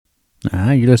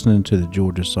You're listening to the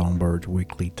Georgia Songbirds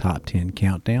Weekly Top 10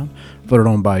 Countdown, voted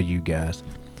on by you guys.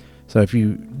 So if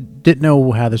you didn't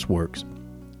know how this works,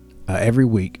 every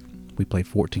week we play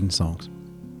 14 songs.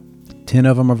 10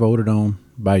 of them are voted on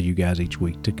by you guys each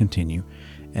week to continue,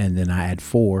 and then I add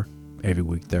 4 every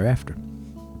week thereafter.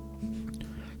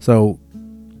 So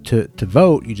to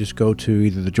vote, you just go to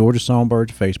either the Georgia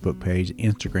Songbirds Facebook page,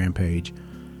 Instagram page,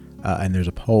 and there's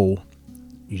a poll,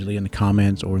 usually in the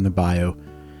comments or in the bio,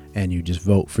 and you just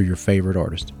vote for your favorite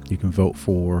artist. You can vote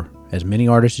for as many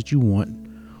artists as you want,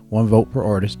 1 vote per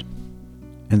artist,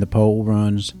 and the poll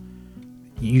runs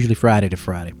usually Friday to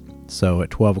Friday. So at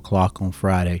 12 o'clock on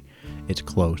Friday, it's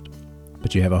closed.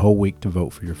 But you have a whole week to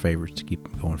vote for your favorites to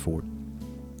keep going forward.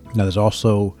 Now there's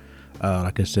also,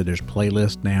 like I said, there's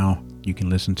playlists now you can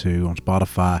listen to on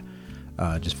Spotify.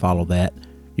 Just follow that.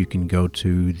 You can go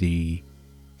to the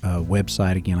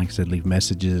website again, like I said, leave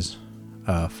messages.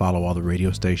 Follow all the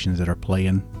radio stations that are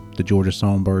playing the Georgia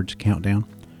Songbirds Countdown,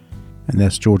 and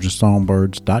that's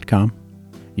georgiasongbirds.com.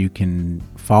 You can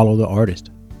follow the artist,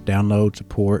 download,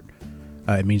 support.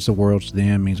 It means the world to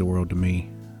them, means the world to me.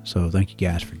 So thank you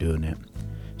guys for doing that.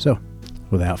 So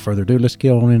without further ado, let's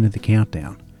get on into the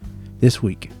countdown. This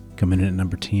week, coming in at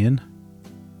number 10,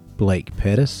 Blake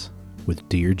Pettis with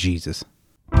Dear Jesus.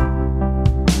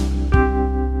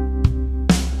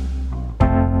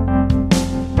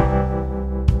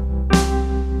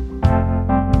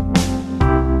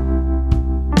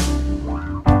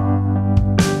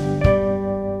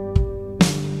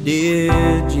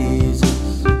 Dear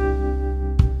Jesus,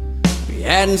 we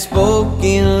hadn't spoken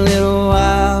in a little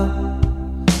while,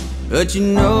 but you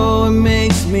know it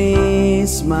makes me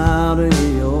smile to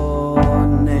hear your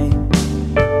name.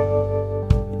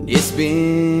 And it's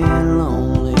been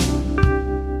lonely.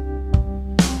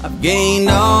 I've gained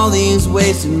all these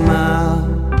wasted miles,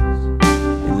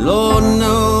 and Lord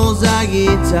knows I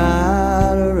get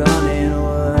tired of running away.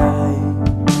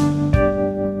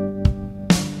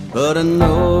 But I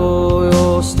know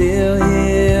you're still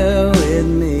here with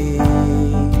me,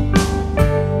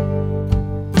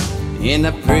 and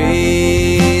I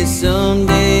pray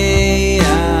someday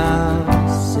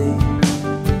I'll see.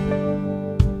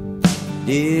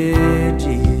 Dear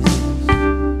Jesus,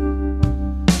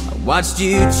 I watched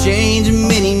you change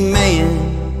many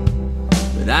men,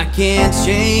 but I can't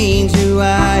change who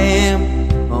I am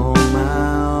on my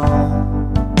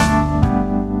own.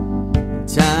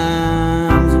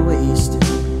 Time's wasted,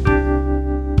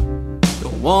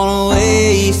 don't wanna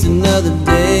waste another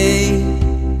day,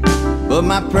 but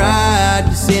my pride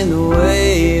gets in the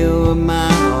way of what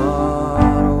my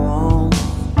heart wants.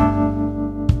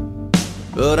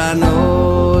 But I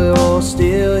know you're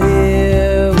still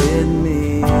here with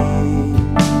me,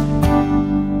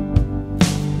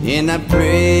 and I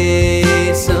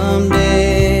pray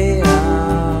someday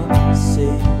I'll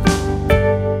see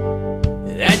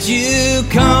that you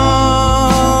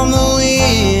calm the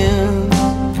wind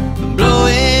from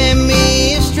blowing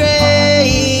me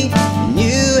astray, and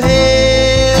you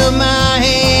held my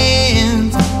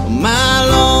hands on my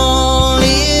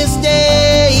loneliest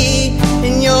day,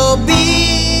 and you'll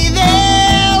be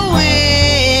there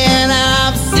when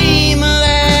I've seen my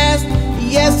last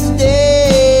yesterday.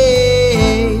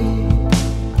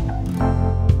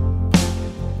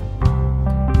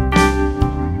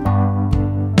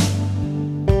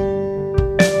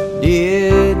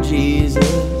 Dear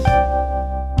Jesus,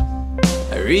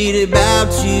 I read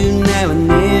about you now and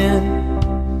then,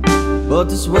 but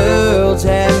this world's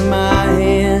had my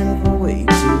hand for way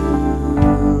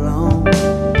too long.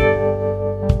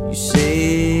 You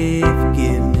say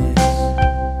forgiveness,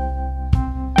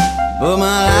 but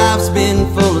my life's been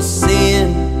full of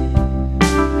sin.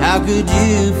 How could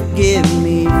you forgive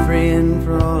me, friend,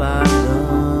 for all I've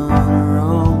done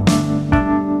wrong?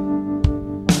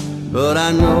 But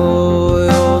I know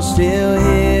you're still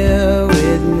here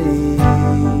with me,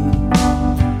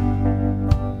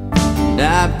 and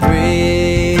I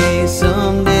pray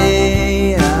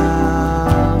someday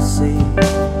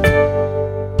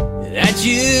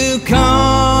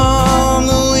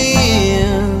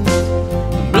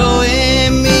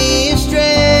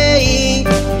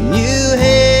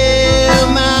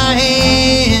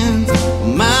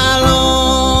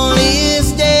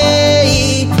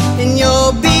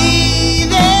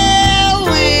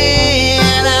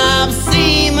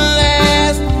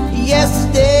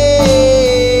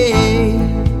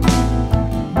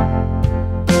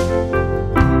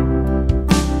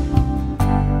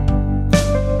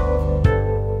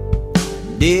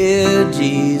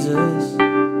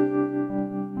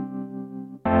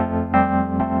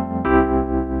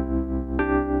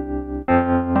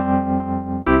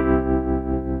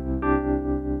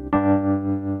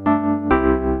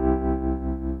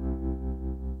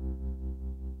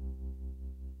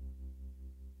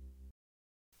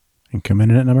Coming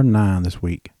in at number 9 this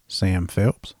week, Sam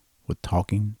Phelps with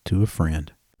Talking to a Friend.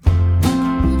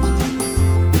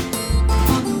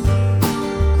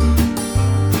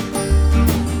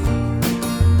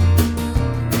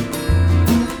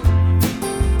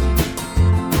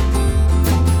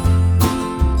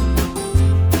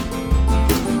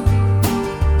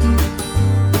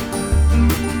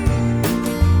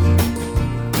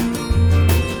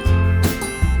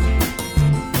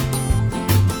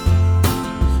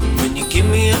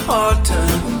 Hard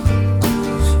time,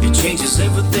 it changes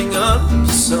everything under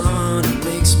the sun. It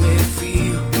makes me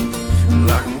feel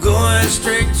like I'm going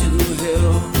straight to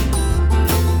hell.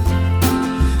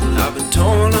 I've been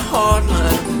torn a hard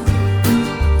line.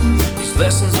 These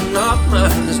lessons are not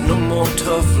mine. There's no more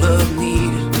tough love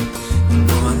needed.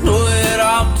 I know it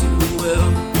all too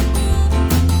well.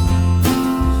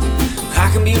 I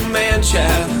can be a man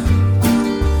child,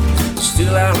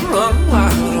 still outrun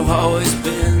wild. I've always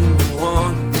been the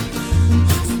one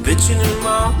bitching and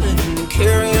moaning and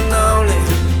carrying on it.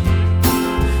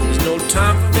 There's no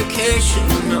time for vacation,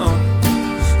 no.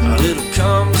 Our little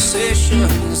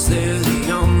conversations, they're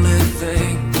the only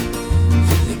thing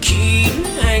that keep me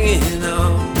hanging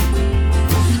on.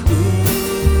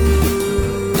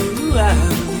 Ooh, I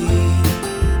believe.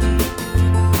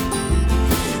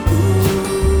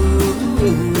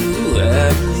 Ooh, I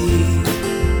believe.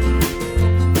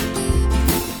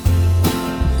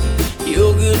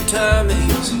 Your good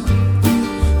timings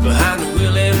behind the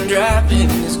wheel and driving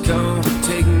is gonna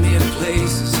take me to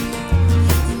places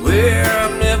where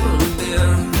I've never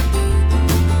been.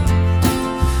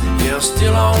 Yeah, I'm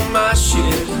still on my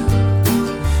shit,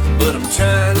 but I'm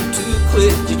trying to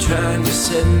quit. You're trying to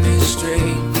set me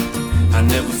straight. I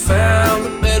never found a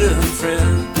better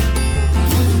friend.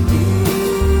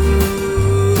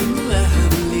 Ooh, I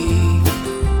believe.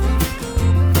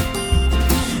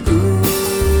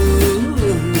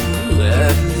 Ooh, I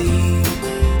believe.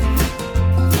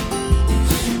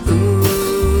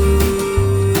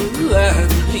 Ooh, I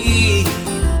believe.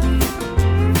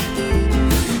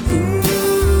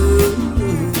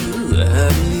 Ooh, I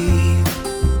believe.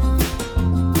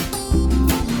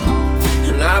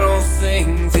 And I don't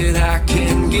think that I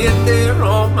can get there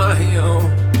on my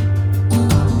own.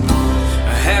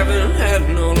 I haven't had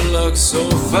no luck so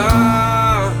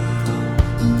far.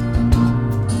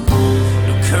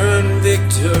 No current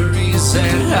victories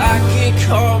that I can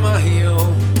call my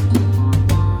own.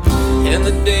 And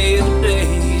the day of the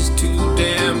day is too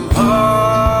damn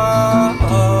hard.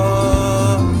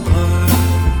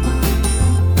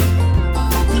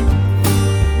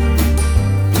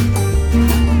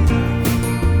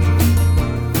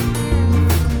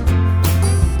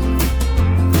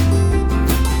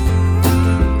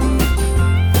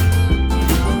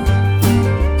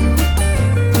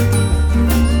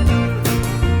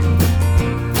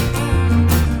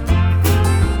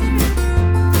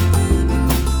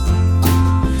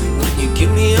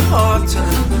 Hard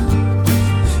time,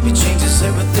 it changes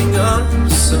everything under the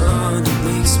sun. It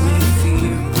makes me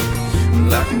feel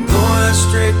like I'm going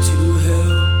straight to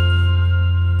hell.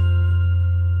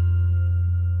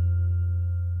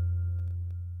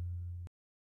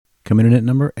 Coming in at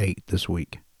number 8 this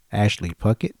week, Ashley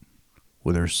Puckett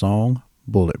with her song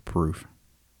Bulletproof.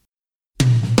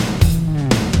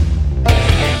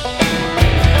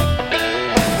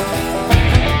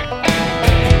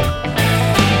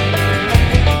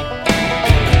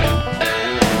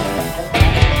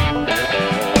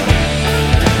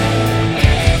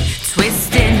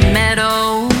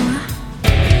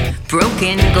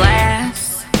 Broken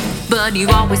glass, but you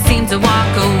always seem to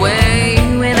walk away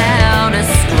without a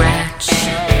scratch.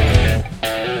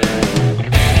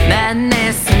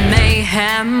 Madness and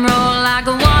mayhem roll like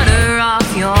water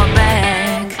off your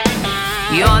back.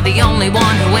 You're the only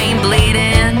one who ain't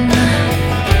bleeding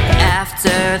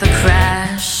after the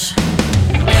crash.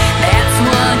 That's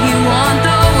what you want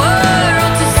the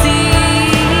world to see,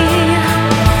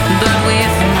 but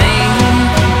with me,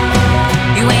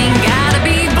 you ain't gotta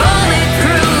be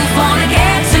bulletproof. Wanna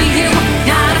get to you,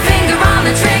 not a finger on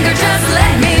the trigger, just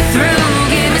let me through.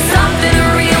 Give me something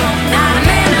real, not a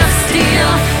man of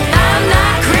steel. I'm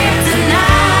not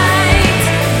kryptonite.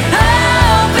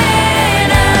 Open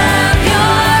up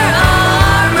your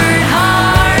armored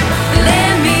heart,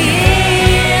 let me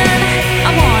in. I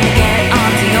wanna get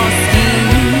onto your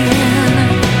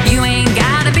skin. You ain't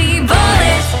gotta be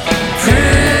bulletproof.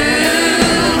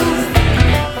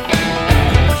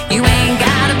 You ain't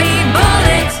gotta be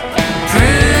bulletproof.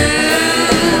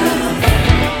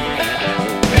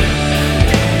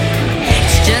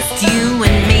 It's just you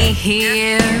and me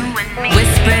here,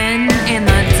 whispering in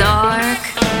the dark.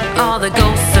 All the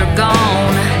ghosts are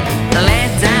gone.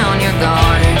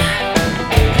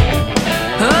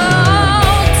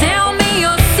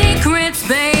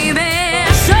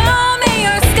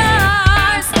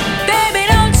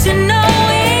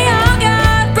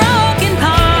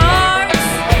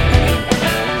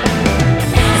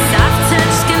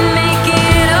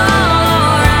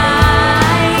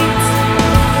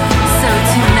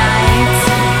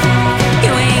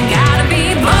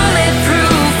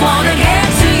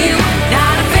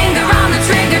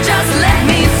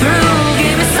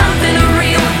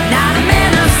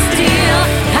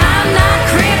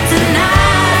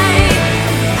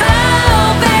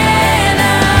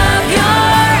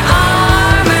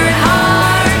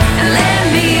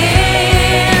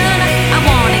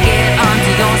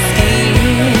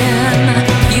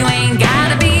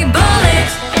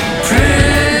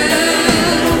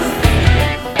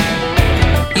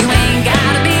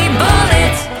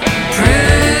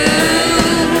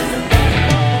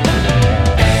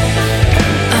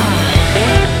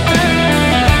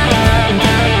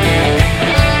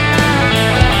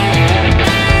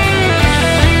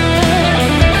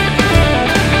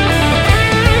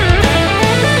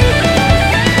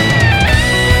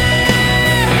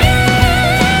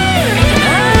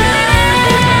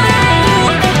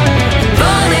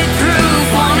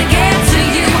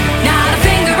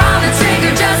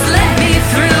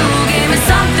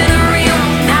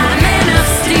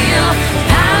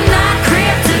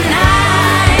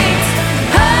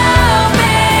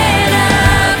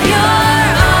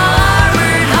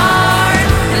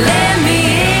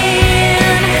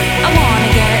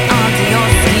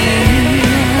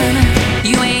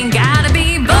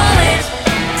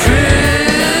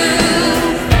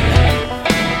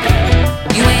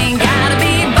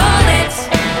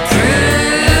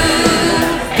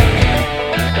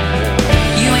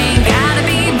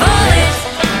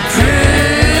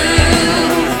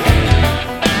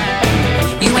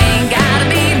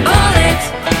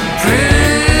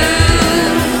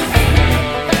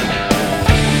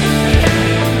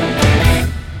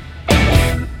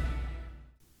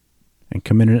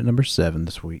 coming in at number 7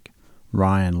 this week,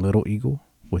 Ryan Little Eagle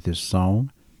with his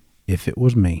song, If It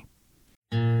Was Me.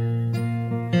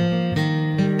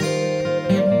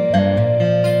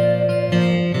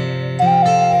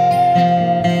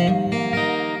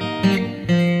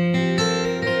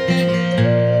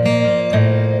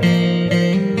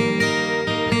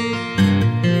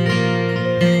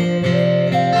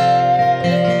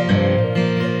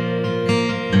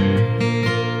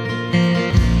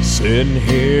 Sitting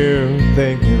here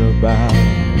thinking about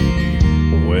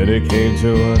when it came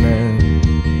to an end,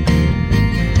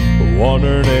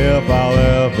 wondering if I'll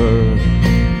ever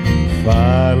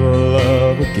find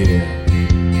love again.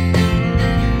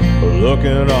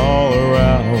 Looking all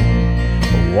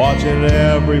around, watching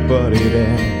everybody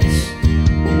dance,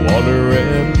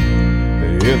 wondering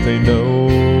if they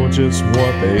know just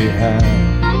what they have.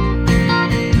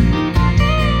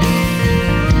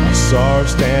 I saw her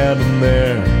standing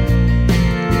there,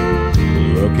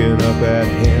 looking up at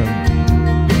him.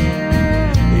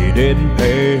 He didn't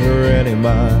pay her any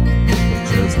mind,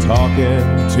 just talking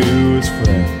to his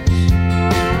friends.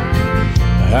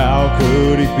 How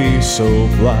could he be so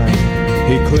blind?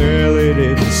 He clearly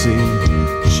didn't see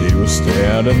she was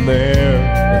standing there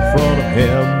in front of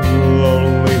him,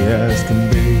 lonely as can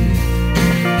be.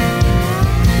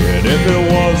 And if it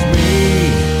was me,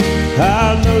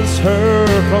 I'd notice her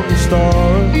from the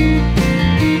start.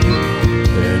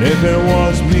 And if it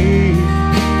was me,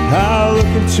 I'll look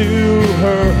into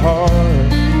her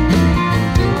heart.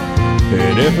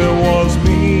 And if it was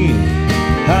me,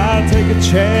 I'd take a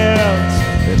chance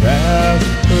and ask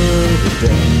her to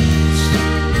dance.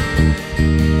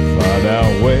 Find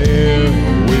out where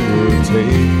we would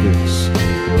take this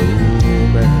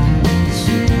romance.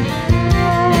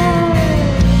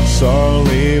 I saw her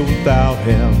leave without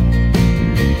him.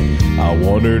 I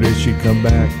wondered if she'd come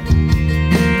back.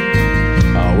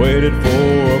 I waited for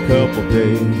a couple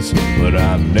days, but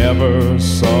I never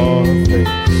saw her face.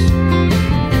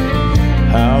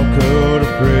 How could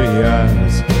her pretty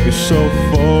eyes be so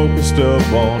focused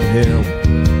up on him?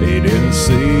 He didn't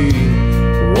see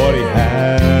what he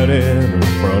had in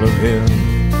front of him.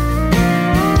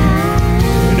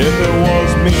 And if it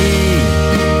was me,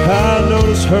 I'd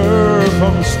notice her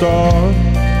from the start.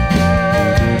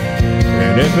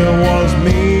 And if it was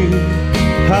me,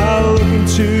 I'll look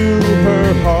into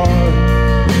her heart.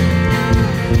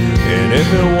 And if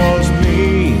it was me,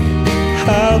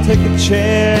 I'll take a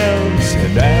chance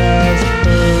and ask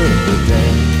her to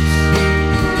dance.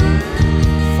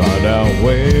 Find out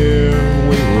where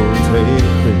we will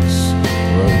take this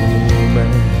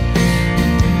romance.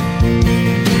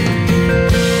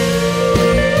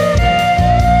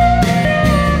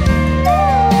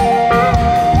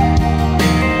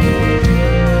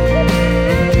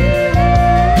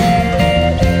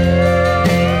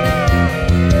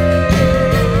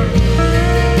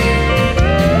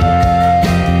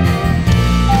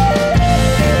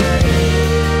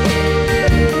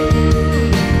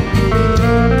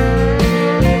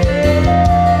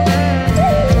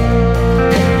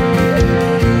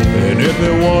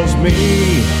 Me,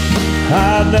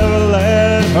 I'd never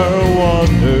let her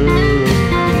wonder.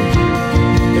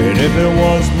 And if it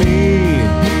was me,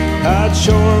 I'd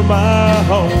show her my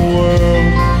whole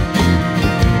world.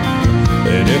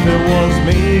 And if it was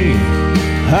me,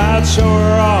 I'd show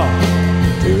her off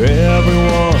to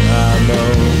everyone I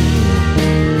know,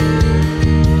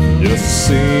 just to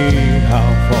see how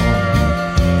far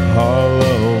our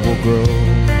love will grow.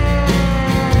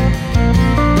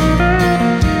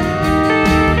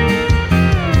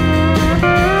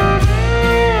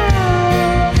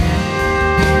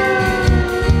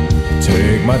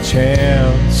 Take my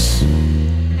chance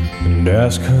and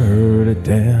ask her to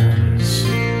dance.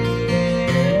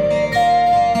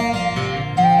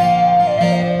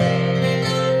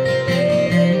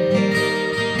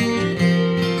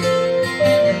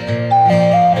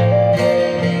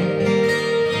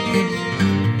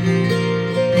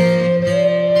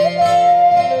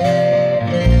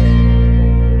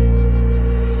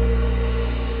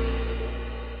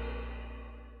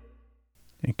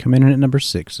 And coming in at number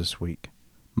 6 this week,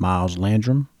 Miles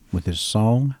Landrum with his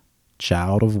song,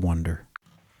 Child of Wonder.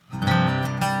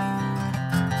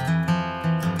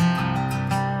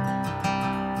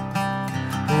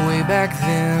 Way back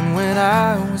then when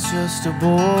I was just a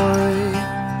boy,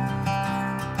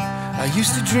 I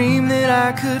used to dream that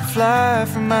I could fly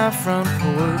from my front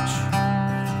porch,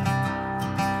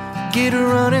 get a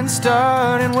running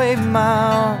start and wave my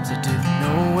arms. I didn't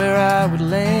know where I would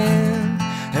land,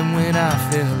 and when I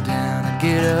fell down I'd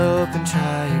get up and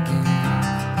try again.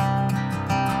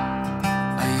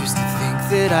 I used to think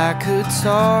that I could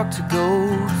talk to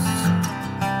ghosts,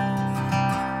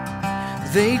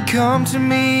 They'd come to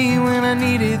me when I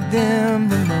needed them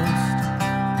the most.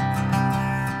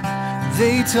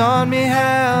 They taught me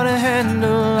how to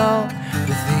handle all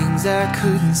the things I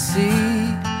couldn't see,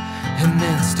 and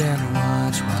then stand and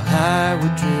watch while I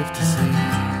would drift to sleep.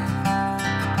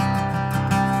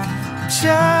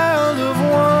 Child of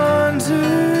wonder,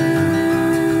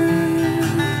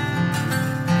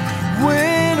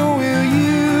 when will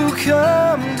you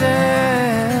come down?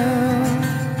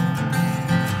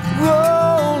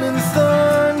 Rolling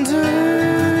thunder,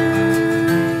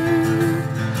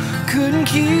 couldn't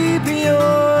keep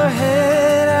your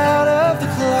head out of the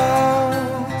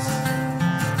clouds.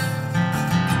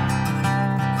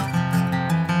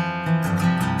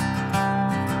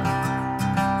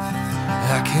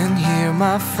 I can hear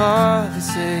my father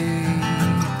say,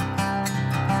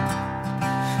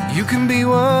 you can be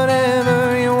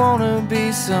whatever you wanna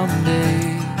be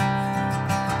someday.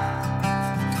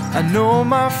 I know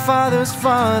my father's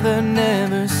father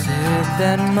never said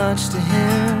that much to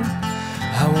him.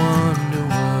 I wonder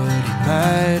what he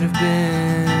might have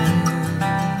been.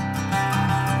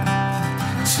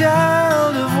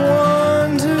 Child of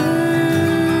wonder,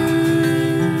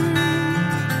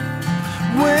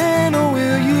 when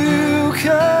will you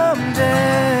come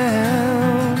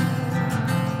down?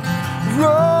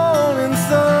 Rolling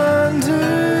thunder,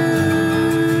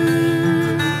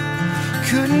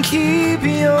 couldn't keep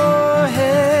your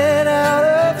head out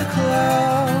of the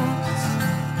clouds.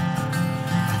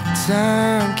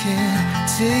 Time can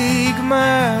take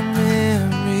my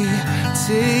memory,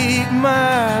 take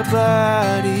my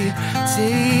body,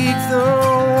 take the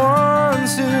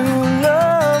ones who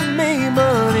love me,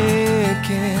 but it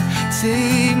can't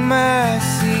take my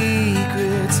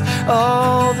secrets,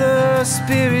 all the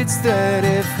spirits that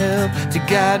have helped to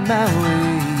guide my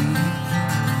way.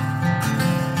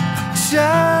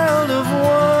 Child of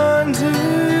wonder,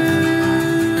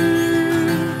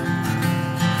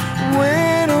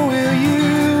 when will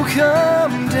you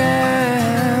come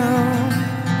down?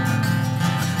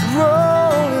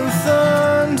 Rolling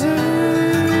thunder,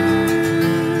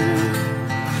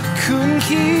 couldn't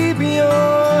keep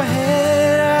your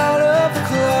head out of the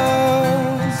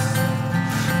clouds,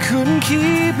 couldn't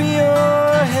keep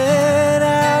your head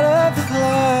out of the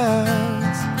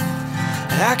clouds.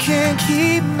 I can't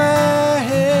keep my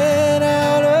head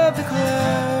out of the clouds.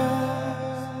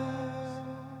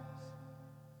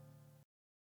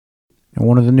 And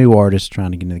one of the new artists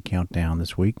trying to get into the countdown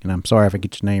this week, and I'm sorry if I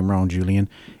get your name wrong, Julian,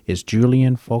 is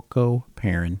Julian Falco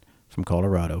Perrin from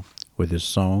Colorado with his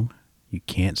song, You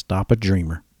Can't Stop a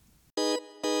Dreamer.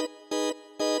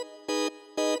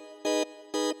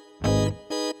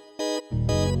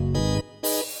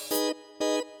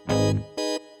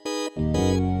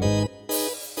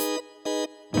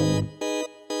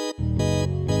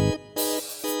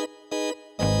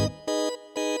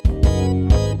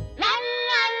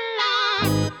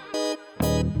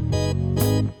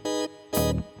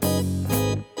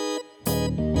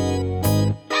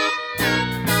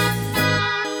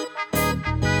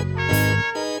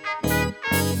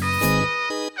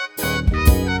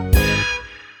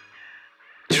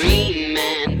 Dream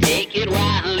and take it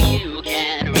while you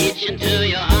can. Reach into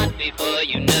your heart before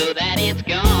you know that it's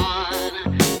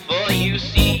gone. For you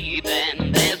see,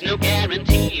 then there's no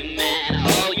guarantee, man.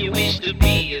 All you wish to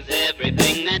be is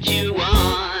everything that you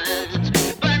want.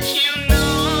 But you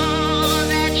know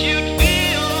that you'd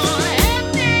feel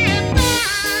empty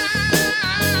inside.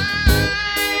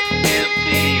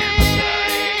 Empty inside.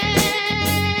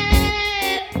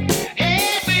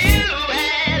 If you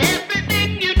had everything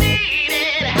you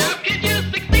needed, how could you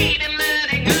succeed in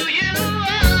learning who you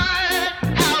are?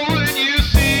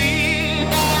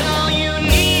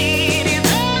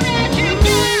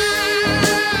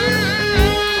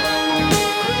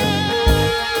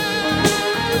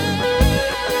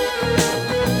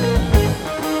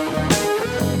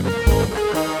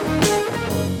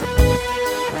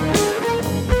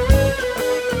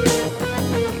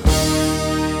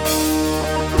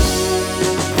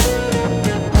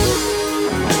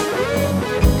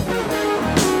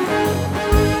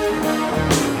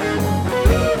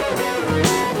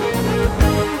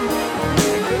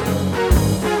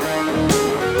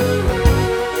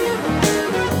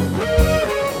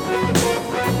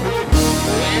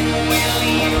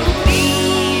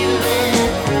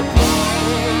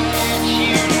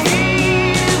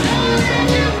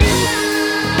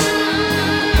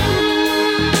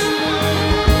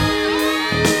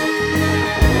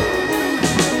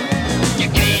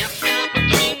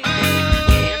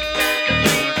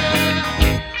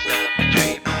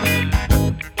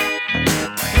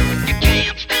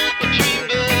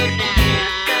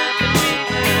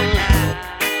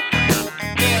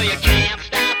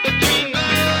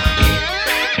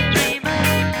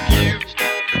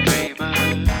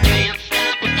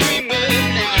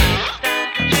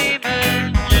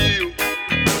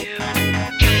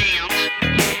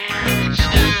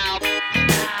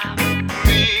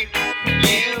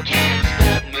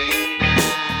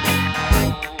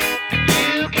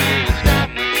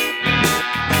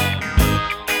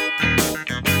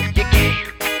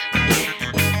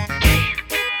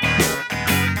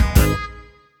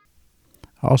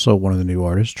 Also, one of the new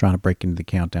artists trying to break into the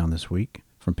countdown this week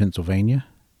from Pennsylvania,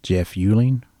 Jeff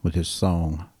Euling with his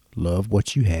song, Love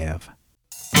What You Have.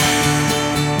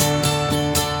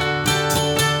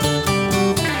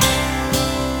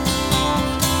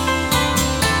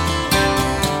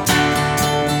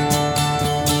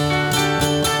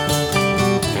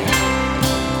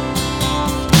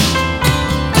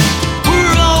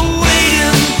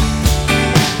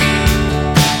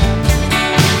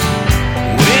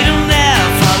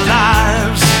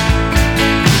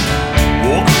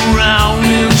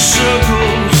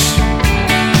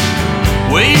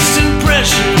 Wasting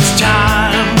precious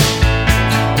time.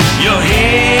 Your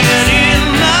head in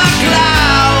the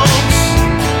clouds.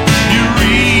 You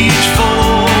reach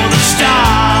for the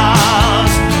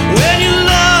stars. When you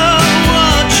love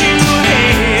what you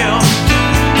have,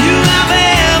 you have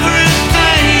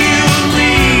everything you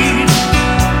need.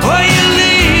 Or you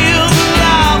live the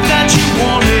life that you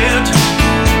wanted.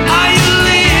 Or you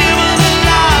live the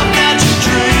life that you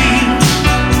dream.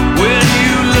 When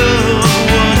you love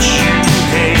what you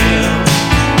have.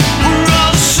 We're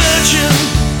all searching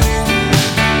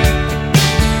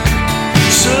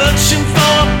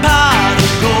for a pot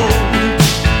of gold,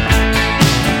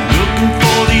 looking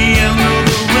for the end of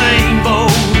the rainbow.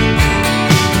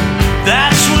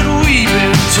 That's what we've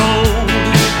been told.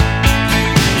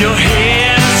 Your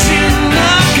head's in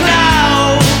the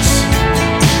clouds.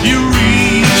 You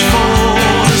reach for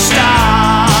the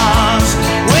stars.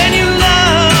 When you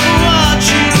love what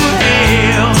you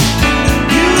have,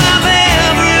 you have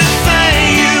everything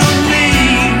you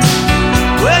need.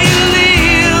 Well, you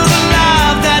live the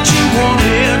life that you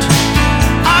wanted.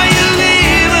 Are you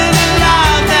living the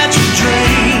life that you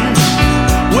dreamed?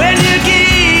 When you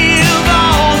give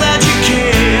all that you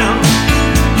can,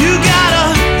 you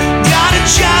gotta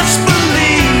just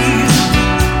believe.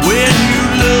 When you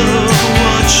love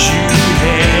what you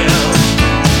have,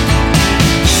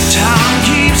 time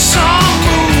keeps on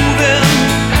moving.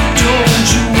 Don't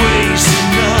you waste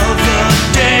another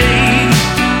day.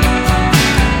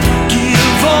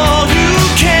 Give all you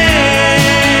can.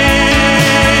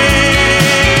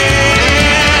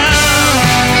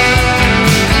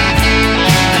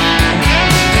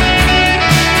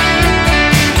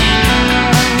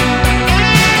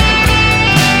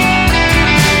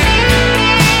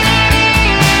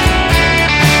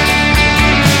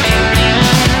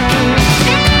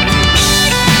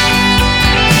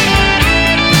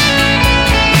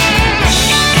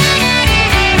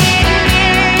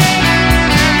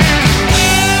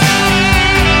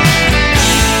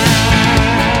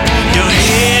 Your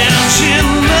head's in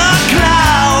the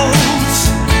clouds.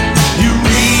 You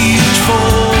reach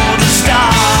for the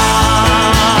stars.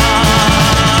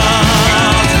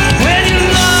 When you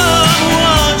love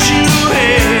what you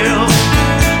have,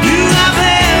 you have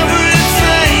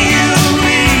everything you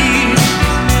need.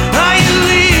 Are you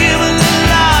living the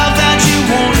life that you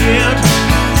wanted?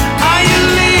 Are you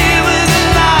living the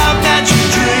life that you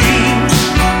dreamed?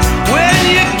 When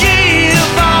you give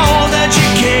all that you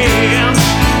can,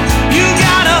 you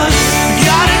gotta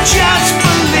just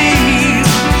believe.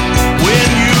 When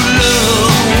you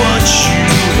love what you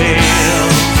have.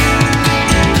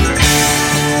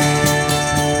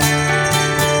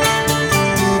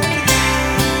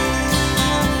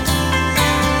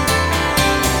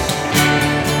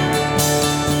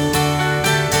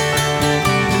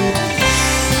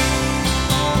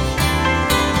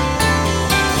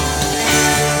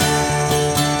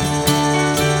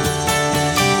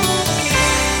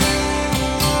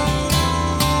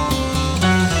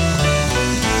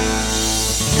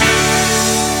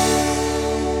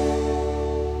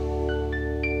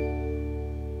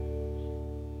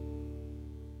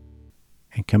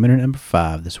 And coming in at number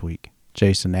 5 this week,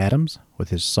 Jason Adams with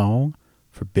his song,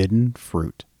 Forbidden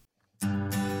Fruit. Well,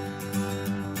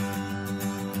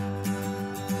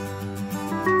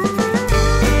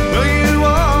 you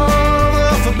are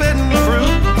the forbidden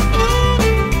fruit.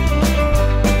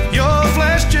 Your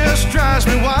flesh just drives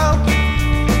me wild.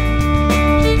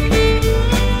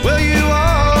 Well, you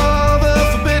are the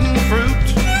forbidden fruit.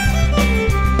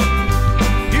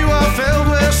 You are filled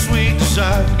with sweet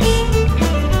desires.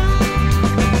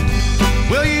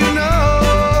 Well, you know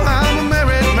I'm a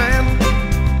married man,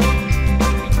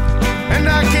 and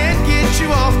I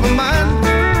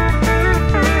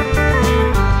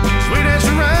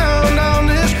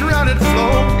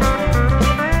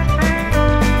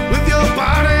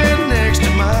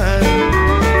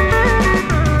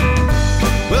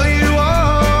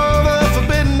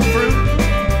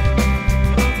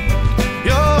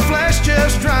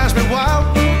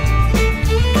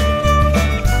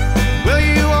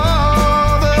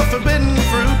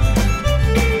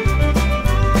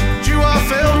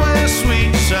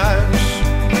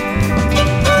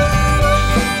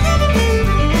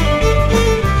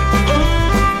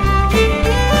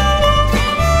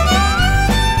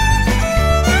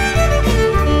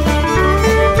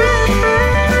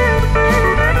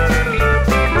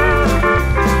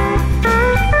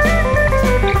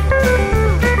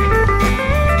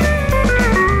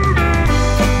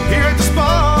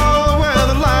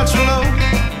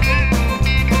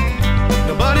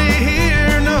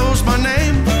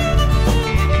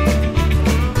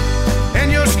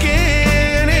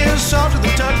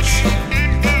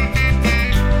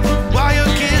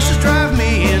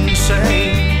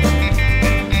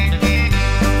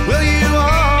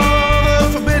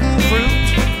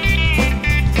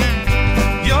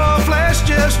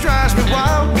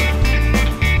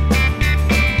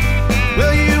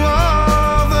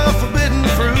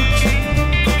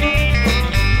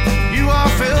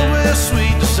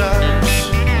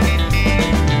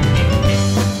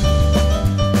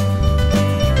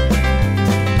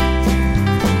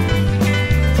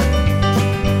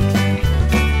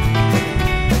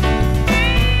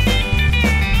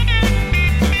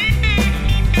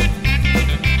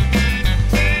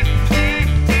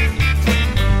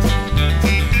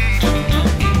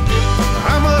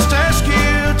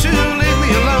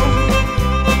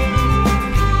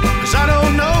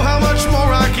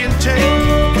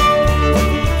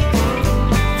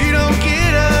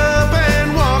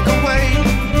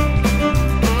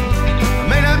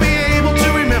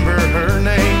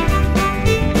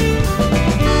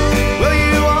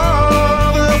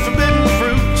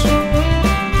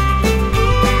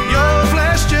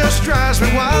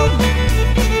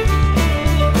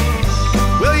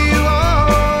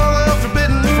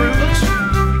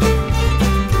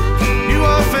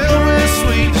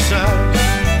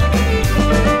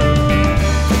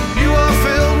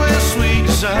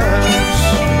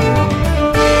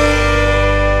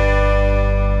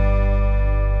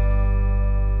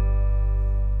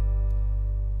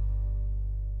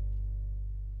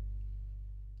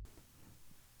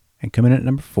And coming in at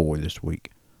number 4 this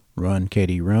week, Run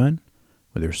Katie Run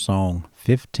with their song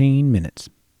 15 Minutes.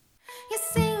 You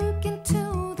sink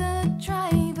into the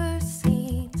driver's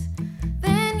seat,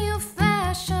 then you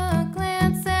flash a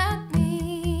glance at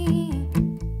me.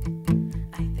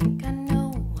 I think I know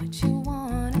what you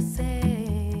want to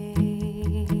say.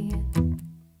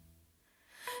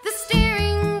 The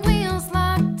steering wheel's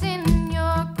locked in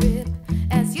your grip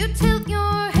as you tilt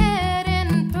your head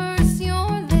and purse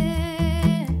your lips.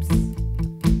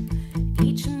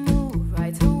 Each move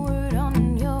writes a word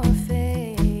on your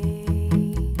face.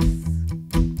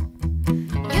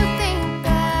 You think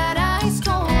that I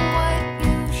stole what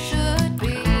you should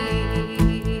be,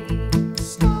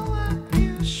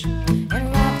 and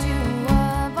robbed you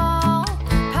of all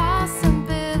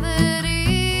possibilities.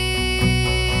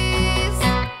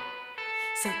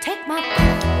 So take my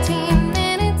 15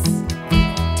 minutes,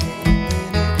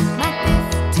 my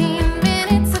 15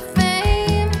 minutes of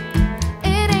fame.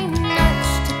 It ain't much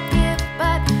to give,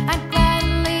 but I'd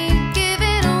gladly give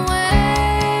it away.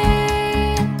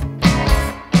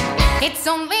 It's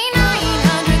only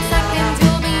 900 seconds,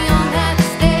 you'll be on that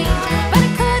stage, but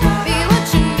it could be what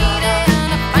you needed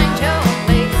to find your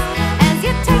place. As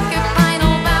you take your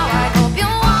final bow, I hope you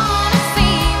wanna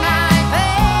see my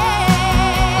face.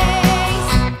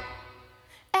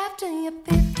 After your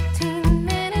 15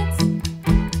 minutes,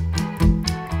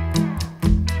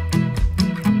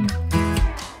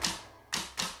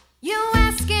 you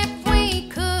ask if we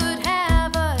could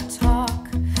have a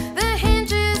talk. The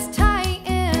hinges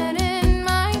tighten in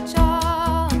my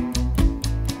jaw.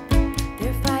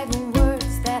 They're fighting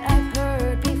words that I've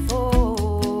heard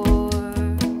before,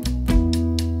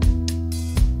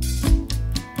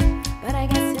 but I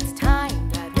guess it's time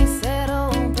that we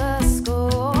settle the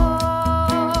score.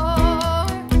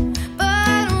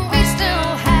 But we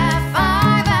still have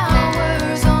 5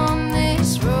 hours on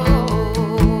this road.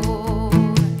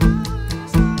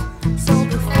 So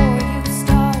before you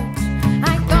start,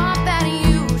 I thought that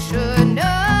you should know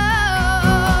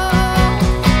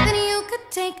that you could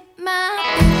take my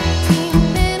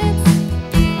 15 minutes,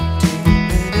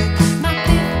 my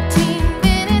 15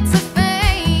 minutes of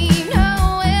fame. No,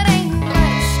 it ain't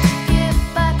much to give,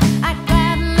 but I'd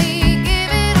gladly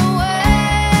give it away.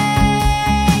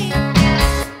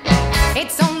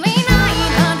 It's only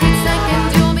 900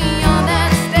 seconds, you'll be on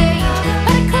that stage,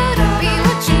 but it could be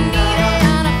what you needed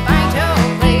to find your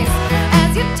place. As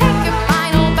you take your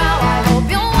final bow, I hope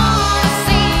you'll wanna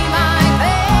see my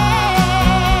face.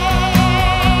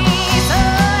 So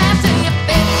after your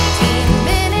 15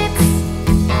 minutes,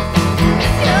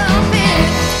 your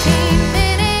 15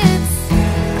 minutes.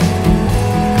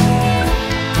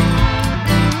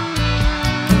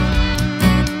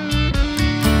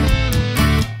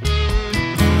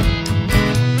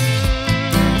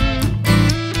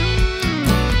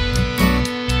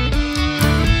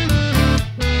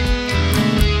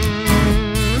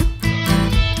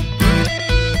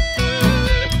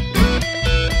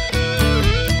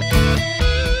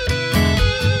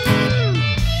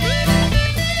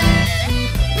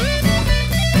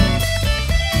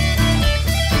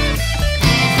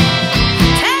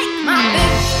 Take my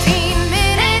 15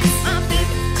 minutes, my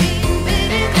 15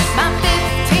 minutes, my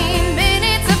 15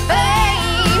 minutes of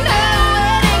fame. No,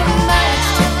 it ain't much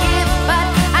to give, but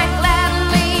I'd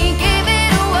gladly give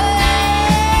it away.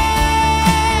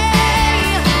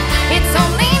 It's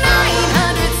only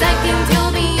 900 seconds,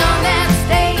 you'll be on that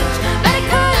stage, but it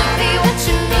could be what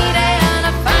you needed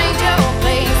to find your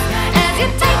place. As you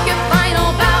take your final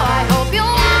bow, I hope you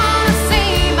wanna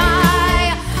see my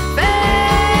face.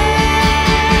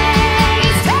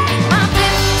 Take my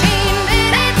 15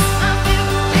 minutes, my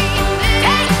 15 minutes.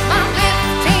 Take my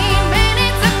 15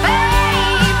 minutes of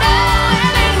fame. No,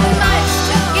 it ain't much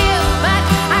to give, but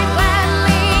I'd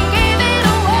gladly give it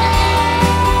away.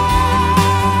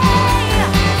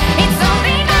 It's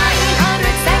only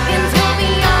 900 seconds, you'll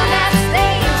be on that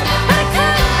stage, but it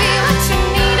could be what you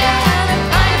needed to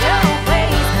find your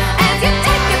place. As you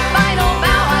take your final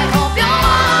bow, I hope you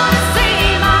wanna see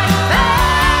my face.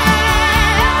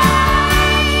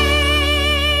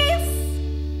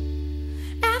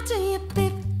 After your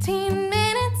 15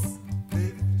 minutes,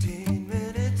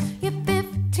 your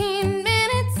 15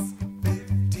 minutes,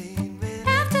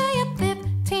 after your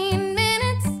 15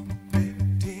 minutes,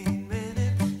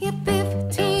 your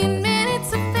 15 minutes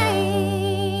of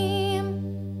fame.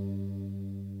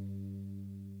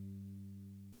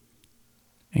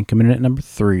 And coming in at number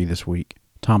 3 this week,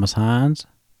 Thomas Hines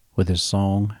with his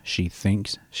song She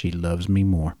Thinks She Loves Me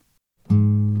More.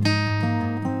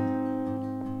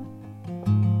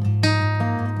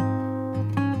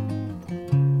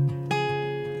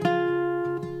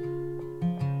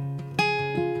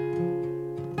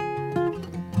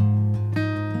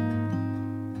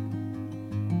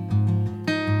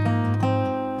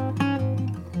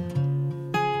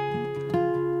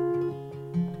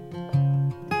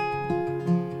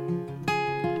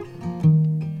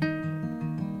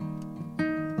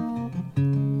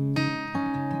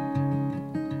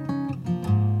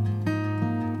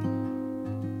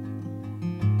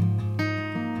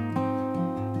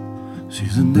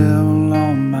 She's a devil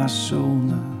on my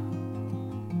shoulder,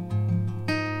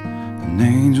 an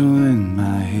angel in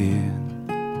my head.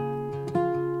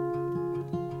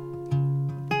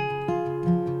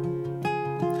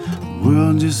 The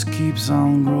world just keeps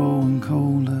on growing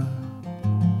colder.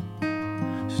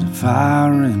 She's a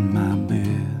fire in my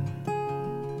bed.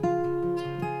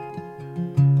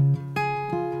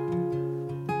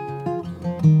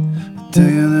 I tell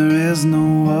you there is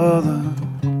no other,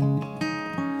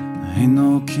 there ain't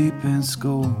no keeping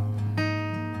score.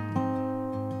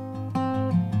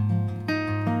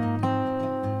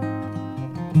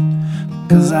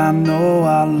 Cause I know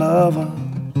I love her,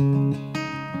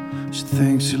 she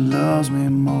thinks she loves me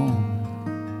more.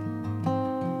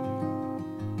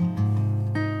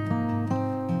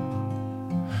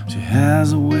 She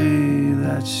has a way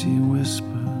that she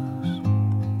whispers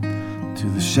to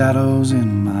the shadows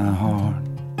in my heart.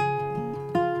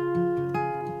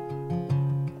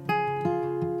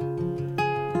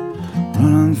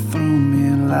 Running through me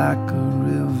like a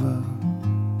river,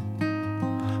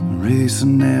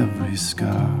 erasing every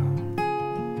scar.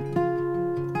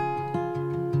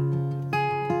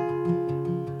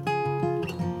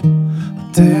 I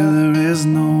tell you there is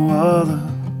no other,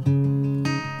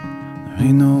 there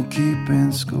ain't no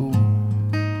keeping score.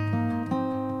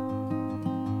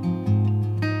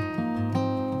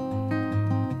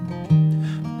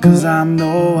 Cause I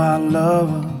know I love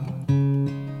her,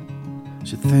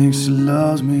 she thinks she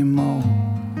loves me more.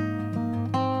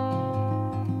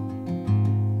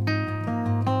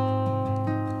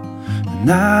 And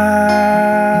I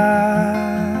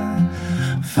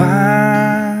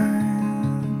find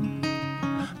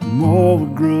the more we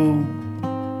grow,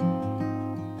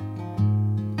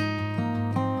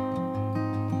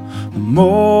 the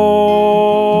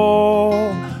more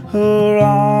her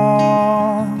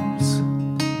arms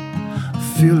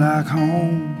feel like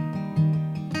home.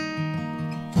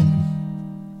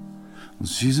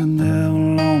 She's a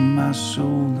devil on my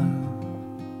shoulder,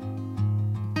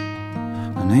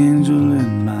 an angel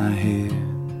in my head.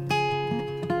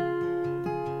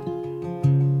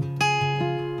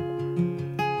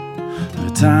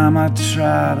 Every time I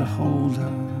try to hold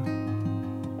her,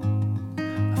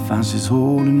 I find she's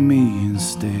holding me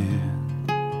instead.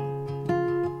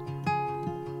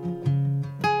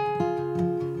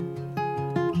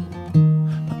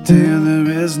 I tell you there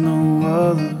is no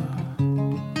other,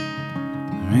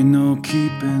 there ain't no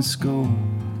keeping score.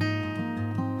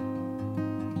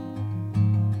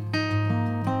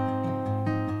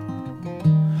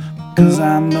 Cause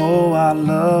I know I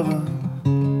love her,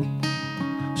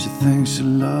 she thinks she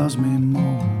loves me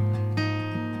more.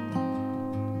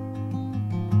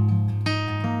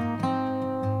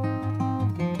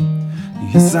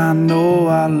 Yes, I know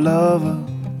I love her,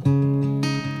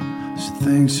 she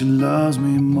thinks she loves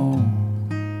me more.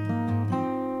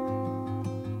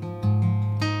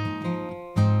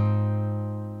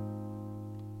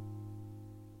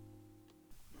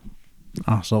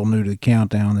 Also new to the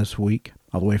countdown this week,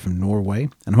 all the way from Norway.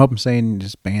 And I hope I'm saying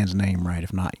this band's name right.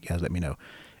 If not, you guys let me know.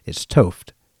 It's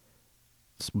Toft.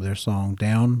 It's their song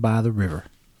Down by the River.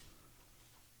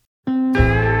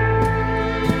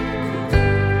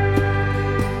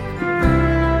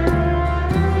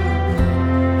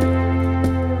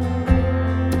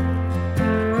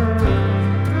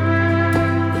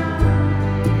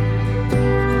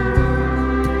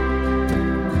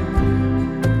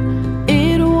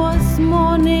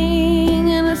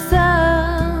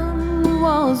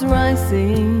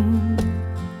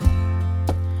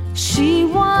 She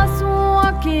was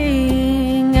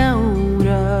walking out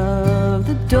of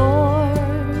the door.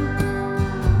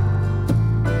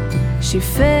 She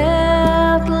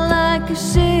felt like a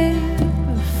ship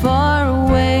far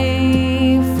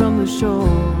away from the shore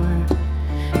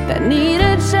that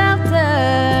needed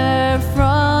shelter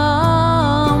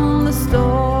from the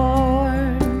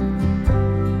storm.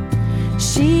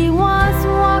 She was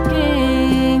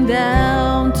walking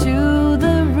down to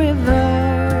the river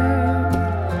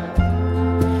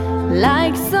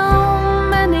like so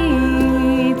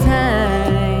many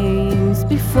times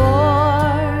before,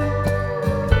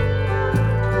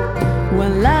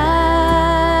 when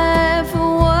life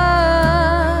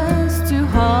was too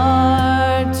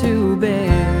hard to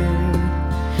bear,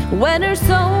 when her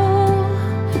soul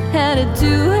had a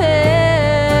too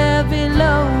heavy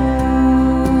load.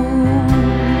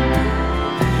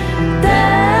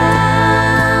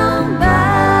 Down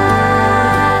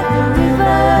by the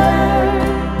river,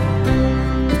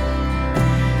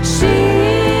 she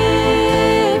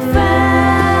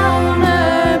found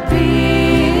her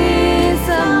peace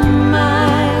of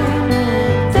mind.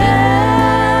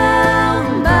 Down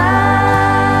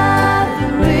by the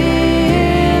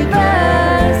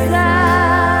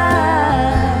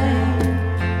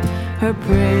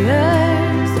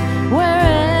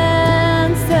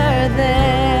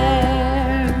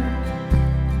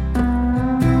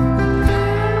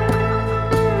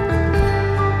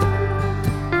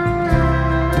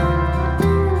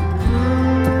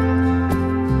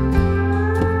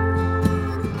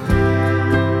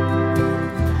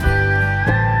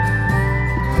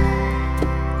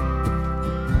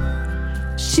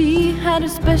had a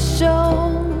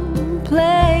special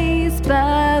place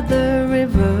by the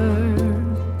river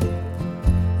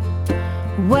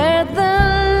where the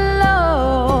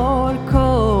Lord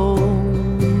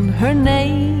called her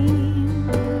name.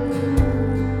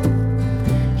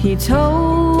 He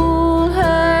told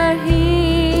her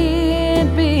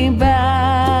he'd be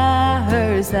by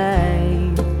her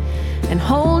side and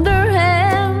hold her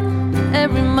hand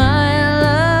every mile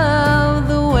of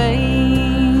the way.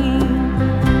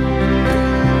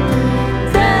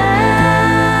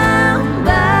 Down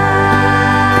by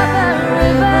the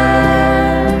river,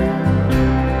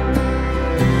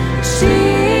 she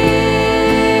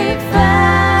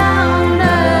found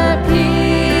a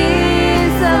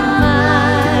peace of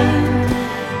mind.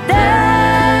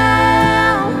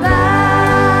 Down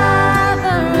by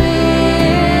the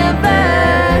riverside,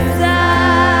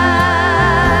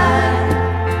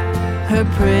 her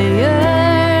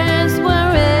prayers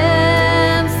were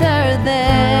answered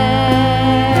there.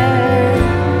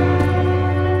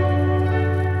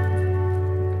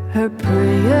 Her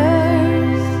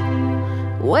prayers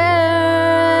were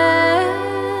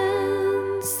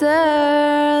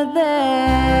answered there.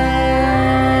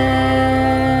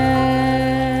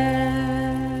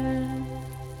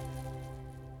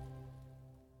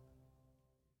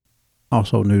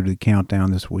 Also new to the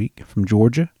countdown this week from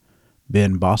Georgia,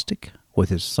 Ben Bostic with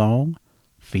his song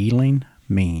Feeling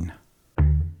Mean.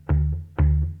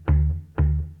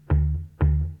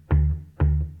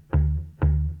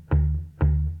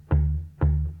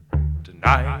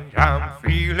 Tonight I'm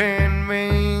feeling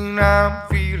mean, I'm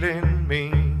feeling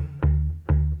mean.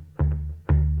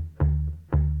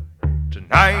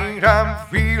 Tonight I'm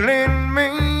feeling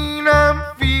mean,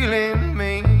 I'm feeling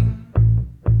mean.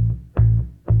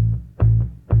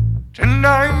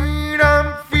 Tonight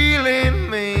I'm feeling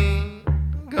mean,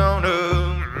 gonna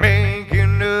make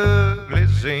an ugly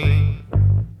scene.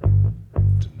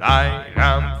 Tonight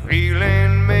I'm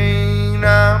feeling mean,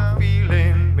 I'm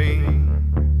feeling mean.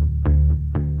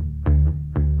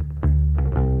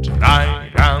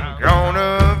 Tonight I'm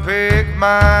gonna pick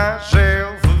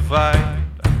myself a fight.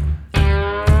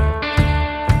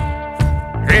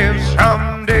 Give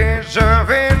some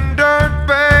deserving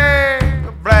dirtbag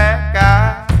a black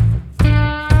eye.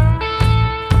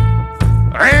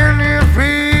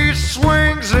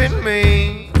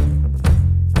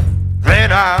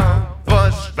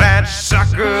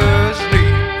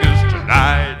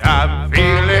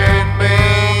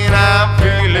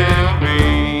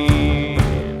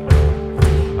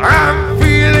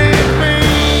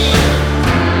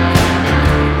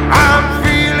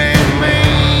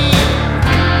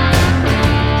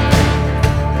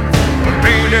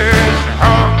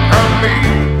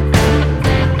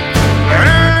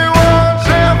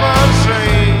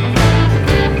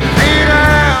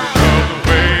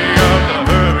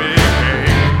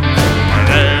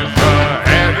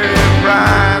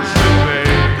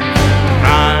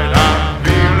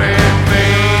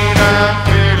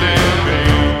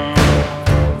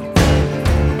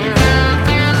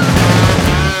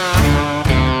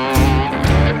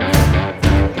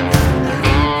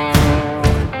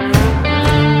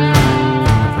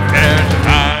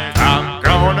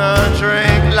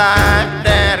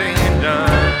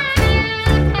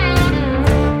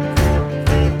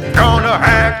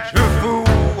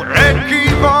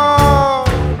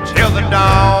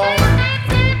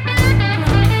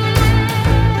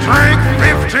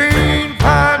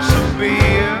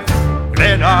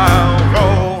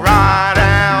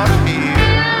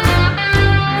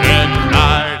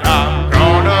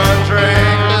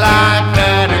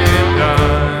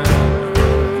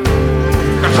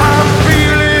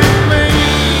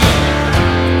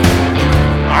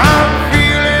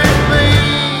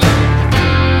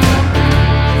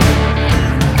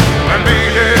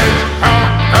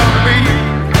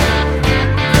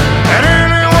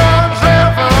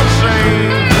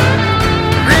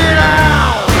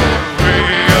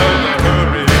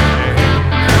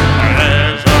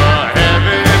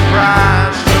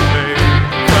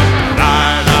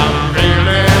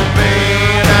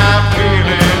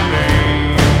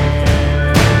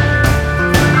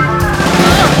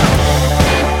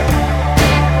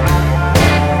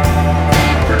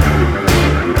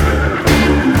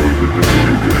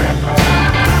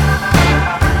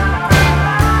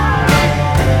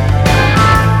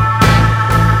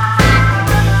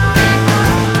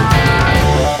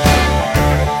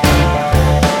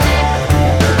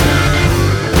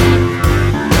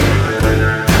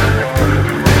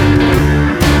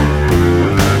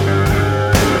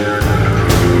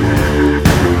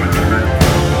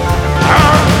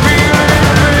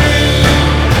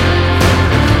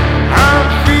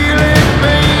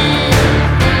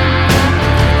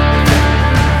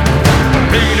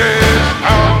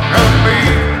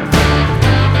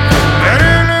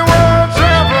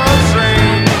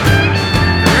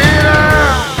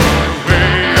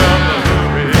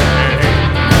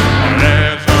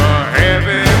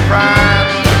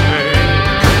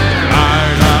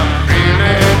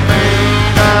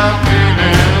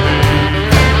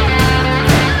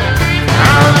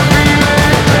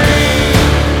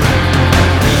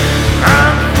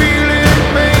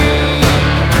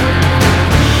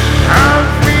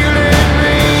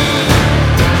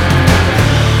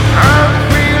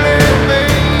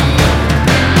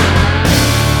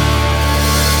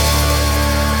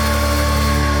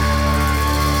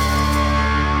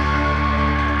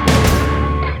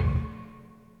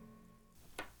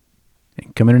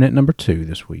 Coming in at number 2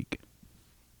 this week,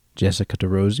 Jessica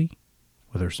DeRosie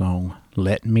with her song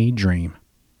Let Me Dream.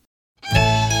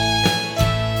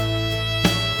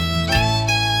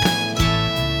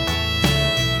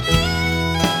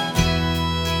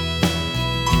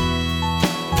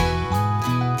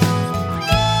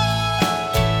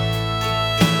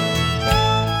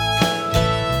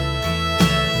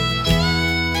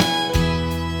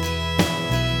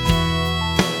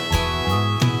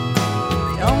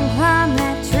 Don't climb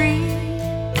that tree,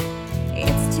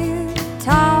 it's too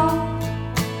tall.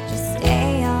 Just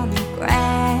stay on the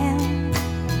ground.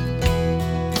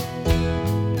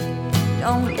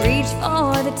 Don't reach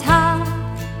for the top,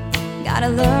 gotta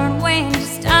learn when to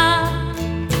stop.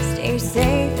 Stay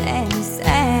safe and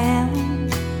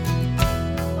sound.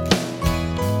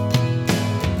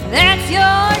 That's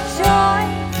your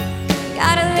choice,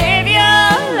 gotta live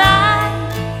your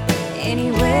life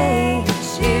any way you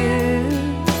choose.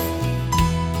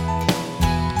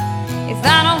 If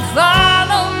I don't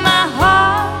follow my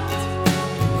heart,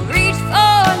 reach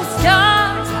for the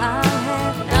stars, I'll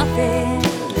have nothing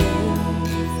to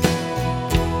lose.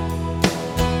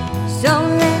 So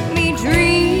let me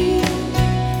dream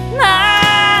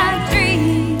my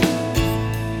dream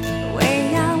the way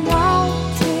I want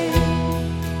to.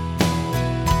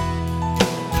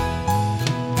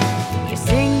 You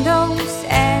sing those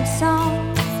sad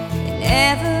songs that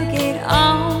never get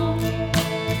on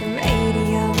the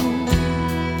radio.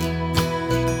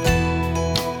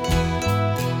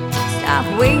 Stop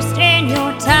wasting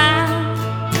your time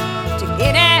to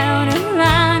get out of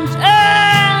line. Just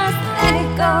let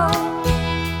it go.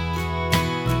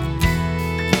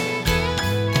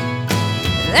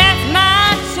 That's my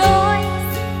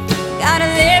choice. Gotta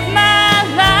live my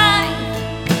life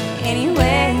any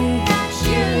way I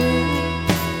choose.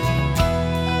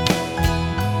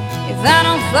 If I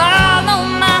don't follow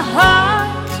my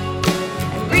heart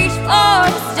and reach for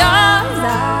the stars,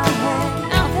 I'll have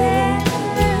nothing to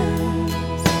lose.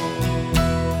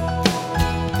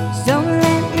 So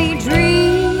let me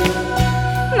dream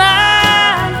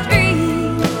my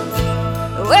dreams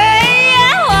the way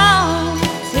I want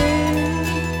to.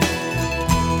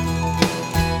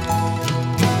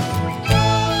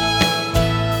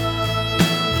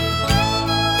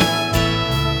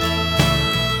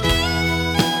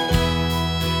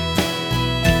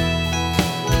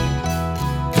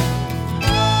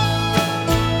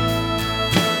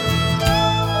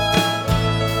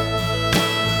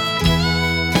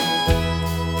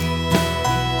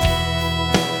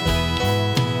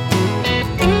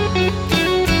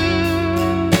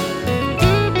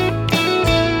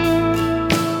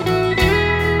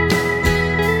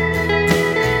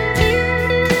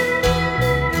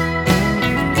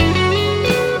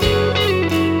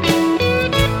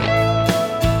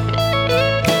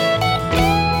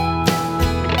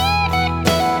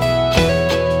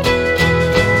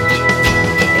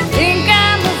 Think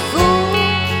I'm a fool,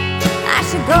 I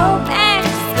should go back to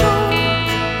school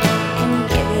and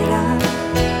give it up.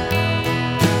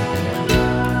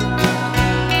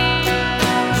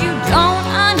 But you don't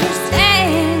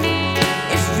understand,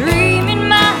 this dream in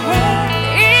my head,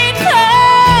 it's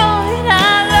all that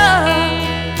I love.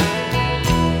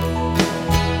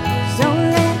 So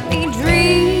let me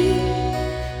dream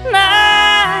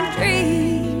my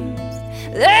dreams.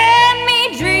 Let me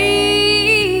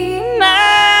dream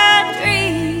my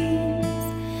dreams.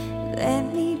 Let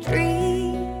me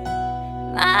dream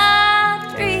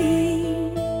my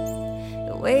dreams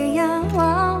the way I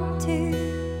want to.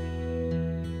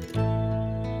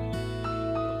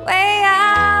 The way I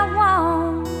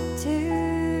want to.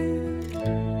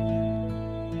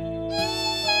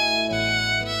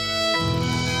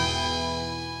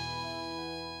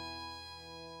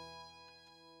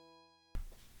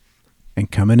 And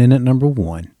coming in at number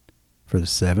 1 for the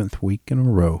 7th week in a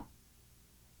row,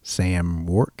 Sam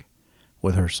Rourke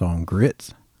with her song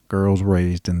Grits, Girls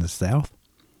Raised in the South.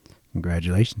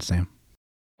 Congratulations, Sam.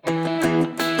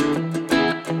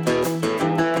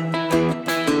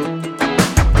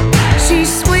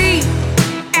 She's sweet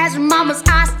as her mama's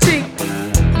iced tea.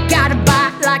 Got a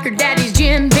bite like her daddy's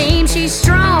Jim Beam. She's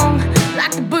strong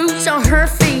like the boots on her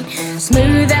feet.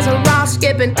 Smooth as a rock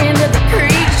skipping into the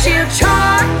creek. She'll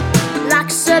charge like a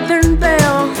southern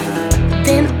belle,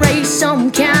 then raise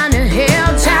some kind of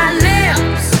hell. Tight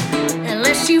lips,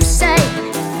 unless you say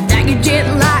that you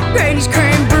didn't like Brady's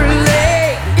creme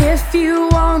brulee. If you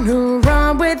wanna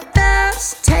run with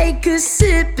us, take a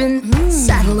sip and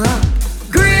saddle up.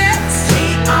 Grits,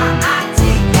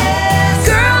 G-R-I-T-S.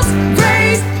 Girls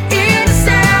raised in the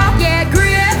South, yeah,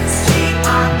 grits,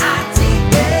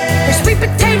 G-R-I-T-S. Her sweet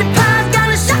potato pie's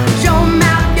gonna shut your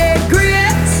mouth, yeah,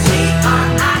 grits.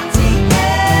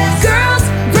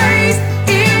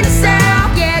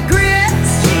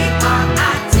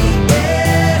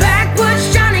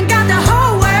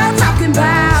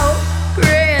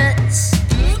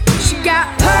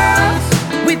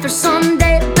 with her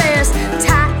Sunday best.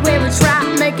 Tight where it's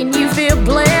right, making you feel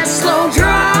blessed. Slow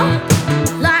draw,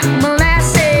 like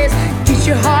molasses. Gets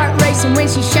your heart racing when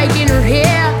she's shaking her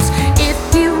hips.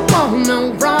 If you want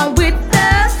no wrong with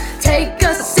us, take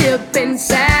a sip and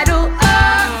saddle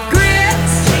up.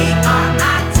 Grits,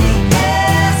 G-R-I-T-S.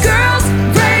 Girls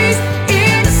raised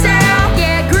in the South,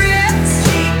 yeah, grits,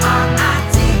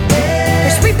 G-R-I-T-S.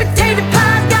 Her sweet potato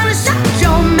pie's gonna shut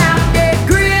your mouth, yeah,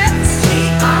 grits,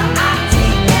 G-R-I-T-S.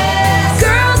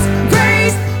 Girls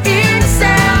raised in the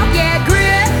South, yeah,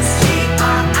 grits,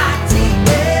 G-R-I-T-S.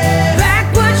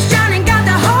 Backwoods shining, got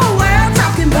the whole world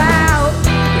talking about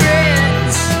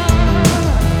grits.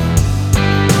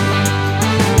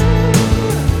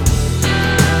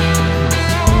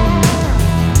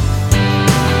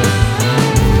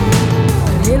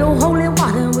 Little holy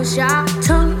water was our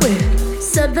tongue with.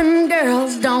 Southern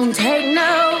girls don't take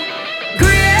no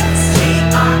grits.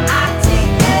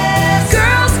 G-R-I-T-S.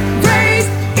 Girls raised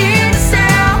in the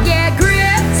South, yeah,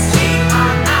 grits.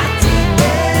 G-R-I-T-S.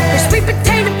 Her sweet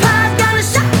potato pie's gonna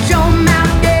shut your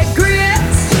mouth, yeah,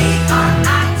 grits.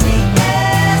 G-R-I-T-S.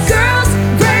 Girls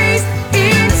raised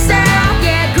in the South,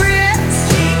 yeah, grits.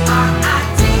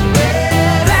 G-R-I-T-S.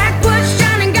 Backwoods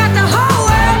shining, got the whole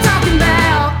world talking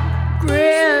about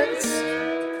grits.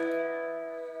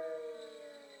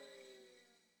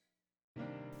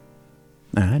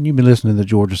 And you've been listening to the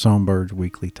Georgia Songbirds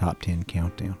Weekly Top 10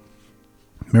 Countdown.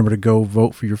 Remember to go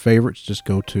vote for your favorites. Just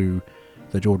go to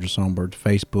the Georgia Songbirds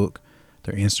Facebook,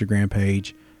 their Instagram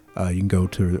page. You can go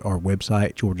to our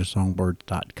website,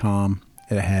 georgiasongbirds.com.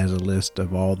 It has a list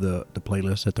of all the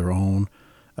playlists that they're on.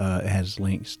 It has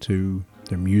links to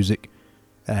their music.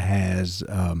 It has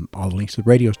all the links to the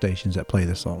radio stations that play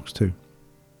the songs too.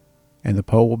 And the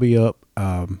poll will be up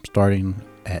starting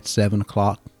at 7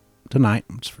 o'clock tonight,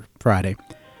 it's Friday,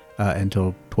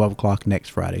 until 12 o'clock next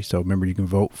Friday. So remember, you can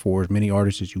vote for as many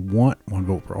artists as you want, one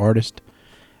vote per artist,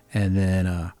 and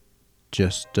then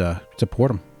just support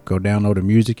them. Go download their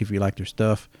music if you like their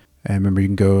stuff. And remember, you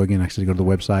can go, again, like I said, go to the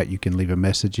website. You can leave a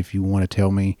message if you want to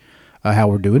tell me how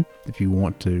we're doing. If you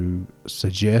want to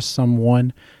suggest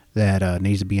someone that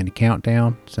needs to be in the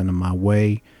countdown, send them my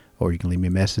way, or you can leave me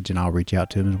a message and I'll reach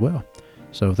out to them as well.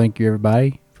 So thank you,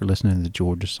 everybody, for listening to the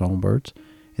Georgia Songbirds.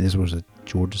 And this was a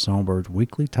Georgia Songbirds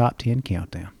Weekly Top 10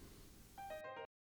 Countdown.